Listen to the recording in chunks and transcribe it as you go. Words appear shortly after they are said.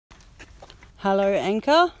Hello,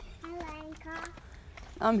 Anchor. Hello, Anchor.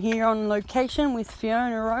 I'm here on location with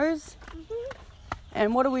Fiona Rose.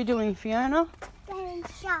 And what are we doing, Fiona? Going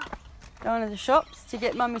shop. Going to the shops to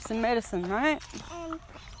get Mummy some medicine, right? And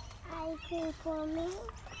ice cream for me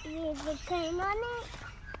with the cream on it.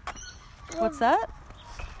 What's that?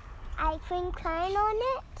 Ice cream cone on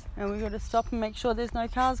it. And we've got to stop and make sure there's no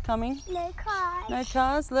cars coming. No cars. No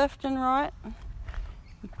cars, left and right.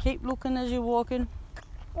 Keep looking as you're walking.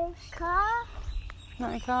 There's car.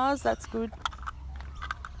 No cars, that's good.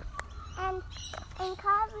 And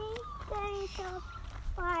car we going to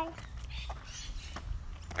buy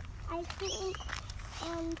ice cream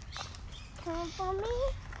and cone for me.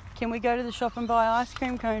 Can we go to the shop and buy ice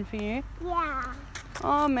cream cone for you? Yeah.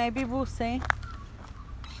 Oh, maybe, we'll see.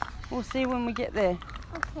 We'll see when we get there.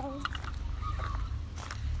 Okay.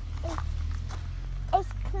 It's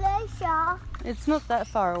closer. It's not that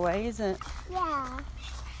far away, is it? Yeah.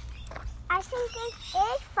 I think it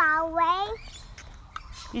is far away.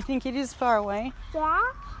 You think it is far away? Yeah.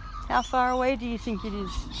 How far away do you think it is?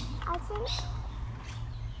 I think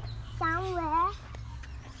somewhere I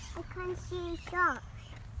can't see a shop.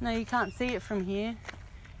 No, you can't see it from here.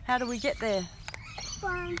 How do we get there?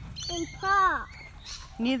 From in park.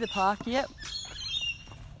 Near the park, yep.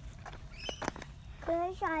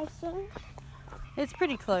 Close, I think. It's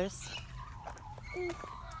pretty close. Yeah.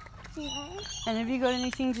 And have you got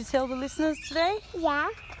anything to tell the listeners today? Yeah.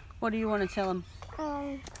 What do you want to tell them?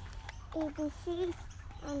 ABC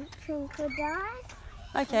and Twinkle Dots.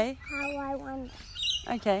 Okay, How I want.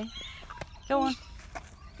 okay. Go on.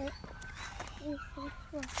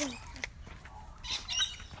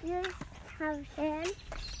 You have a turn?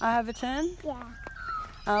 I have a turn. Yeah.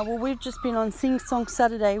 Well, we've just been on Sing Song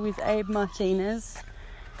Saturday with Abe Martinez.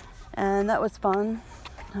 And that was fun.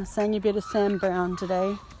 I sang a bit of Sam Brown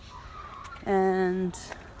today. And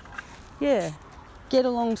yeah, get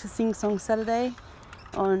along to Sing Song Saturday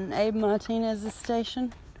on Abe Martinez's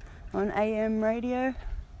station on AM radio.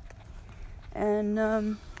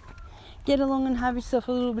 And get along and have yourself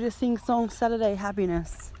a little bit of Sing Song Saturday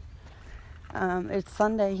happiness. It's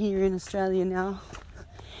Sunday here in Australia now,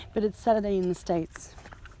 but it's Saturday in the States.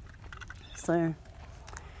 So,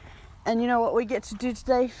 and you know what we get to do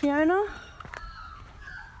today, Fiona?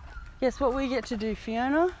 Guess what we get to do,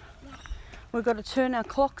 Fiona? We've got to turn our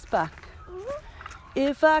clocks back.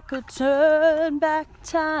 If I could turn back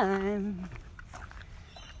time.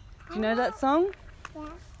 Do you know that song? Yeah.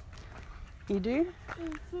 You do?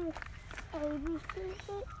 ABC,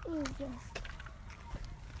 easy.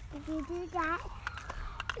 If you do that,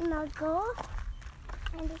 now go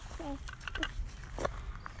and it says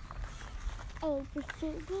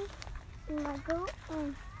ABCD. Now go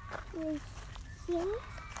and you sing.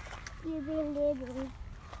 You be little.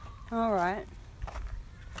 All right.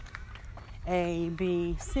 A,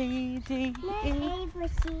 B, C, D, No E.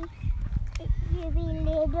 ABC. You be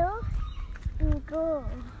little and go.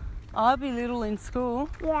 I'll be little in school.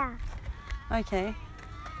 Yeah. Okay.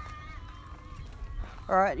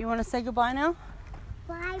 All right, you want to say goodbye now?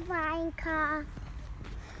 Bye, car.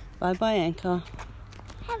 Bye-bye, Anchor.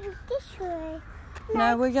 Have it this way.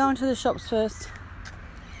 No, we're going to the shops first.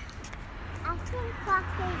 I think park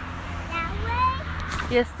is that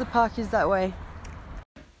Yes, the park is that way.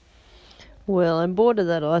 Well, I bought her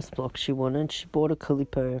that ice block she wanted. She bought a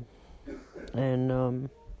Calippo. And,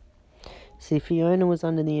 see, Fiona was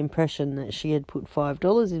under the impression that she had put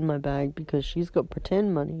 $5 in my bag because she's got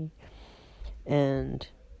pretend money. And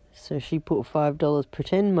so she put $5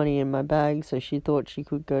 pretend money in my bag, so she thought she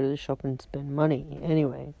could go to the shop and spend money.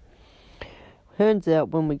 Anyway, turns out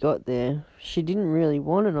when we got there, she didn't really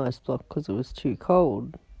want an ice block because it was too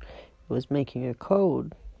cold. It was making her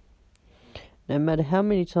cold. No matter how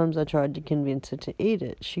many times I tried to convince her to eat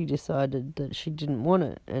it, she decided that she didn't want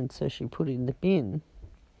it, and so she put it in the bin.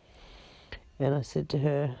 And I said to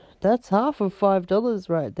her, "That's half of $5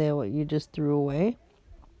 right there, what you just threw away."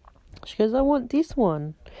 She goes, "I want this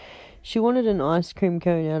one." She wanted an ice cream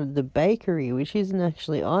cone out of the bakery, which isn't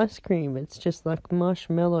actually ice cream. It's just like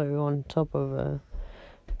marshmallow on top of a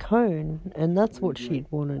cone, and that's what she'd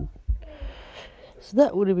wanted. So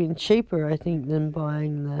that would have been cheaper, I think, than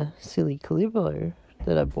buying the silly Calippo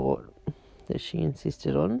that I bought, that she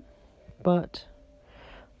insisted on. But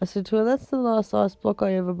I said to her, "That's the last ice block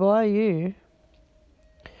I ever buy you."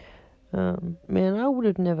 Man, I would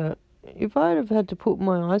have never... If I'd have had to put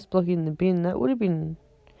my ice block in the bin, that would have been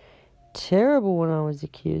terrible when I was a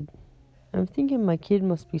kid. I'm thinking my kid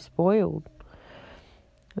must be spoiled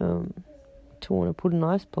to want to put an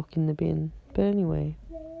ice block in the bin. But anyway,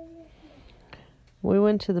 we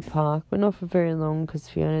went to the park, but not for very long because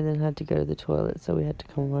Fiona then had to go to the toilet, so we had to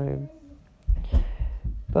come home.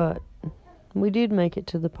 But we did make it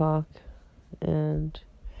to the park, and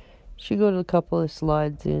she got a couple of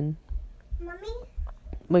slides in. Mommy?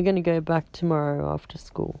 We're going to go back tomorrow after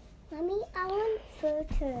school. Mommy, I want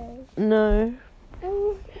photos. No, I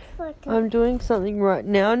want photos. I'm doing something right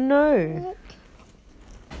now. No.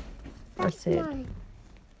 I That's said. mine.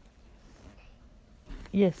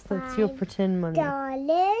 Yes, that's your pretend money.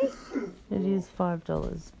 $5. It is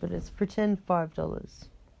 $5, but it's pretend $5.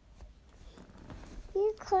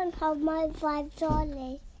 You can't have my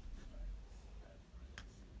 $5.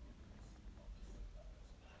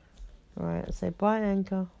 Alright, say bye,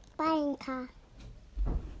 Anchor. Buying car.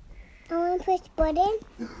 I want to push button.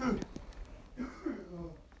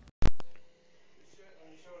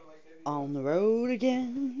 On the road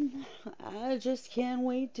again. I just can't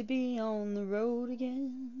wait to be on the road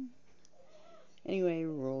again. Anyway,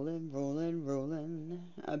 rolling.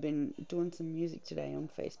 I've been doing some music today on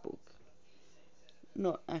Facebook.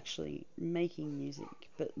 Not actually making music,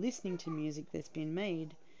 but listening to music that's been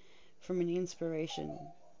made from an inspiration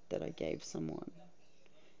that I gave someone.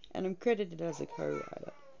 And I'm credited as a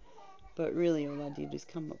co-writer. But really all I did is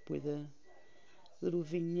come up with a little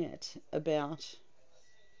vignette about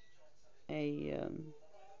an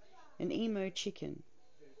emo chicken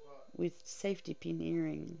with safety pin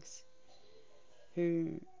earrings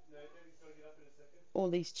who all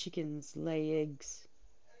these chickens lay eggs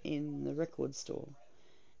in the record store,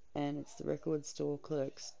 and it's the record store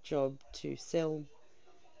clerk's job to sell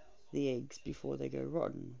the eggs before they go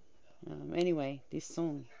rotten. Anyway, this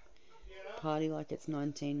song, Party Like It's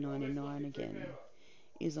 1999 Again,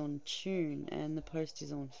 is on Tune, and the post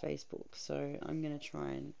is on Facebook, so I'm going to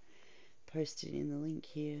try and post it in the link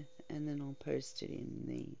here, and then I'll post it in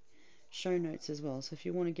the show notes as well. So if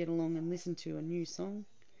you want to get along and listen to a new song,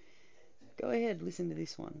 go ahead, listen to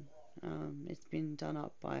this one. It's been done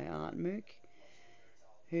up by Art Mook,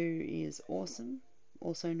 who is awesome,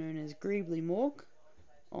 also known as Greebly Mork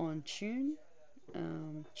on Tune,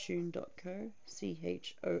 tune.co,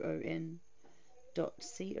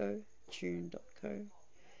 CHOON.co, tune.co.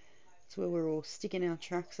 It's where we're all sticking our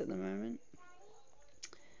tracks at the moment.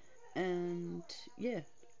 And yeah,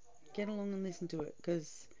 get along and listen to it,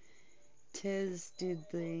 because Tez did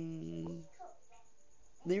the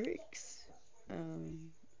lyrics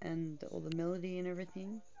and all the melody and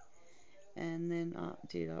everything, and then Art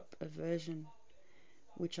did up a version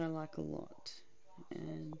which I like a lot,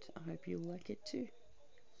 and I hope you'll like it too.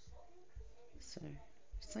 So,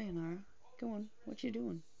 sayonara. Go on, what you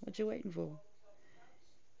doing? What you waiting for?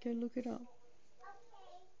 Go look it up.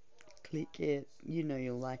 Click it. You know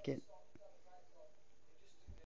you'll like it.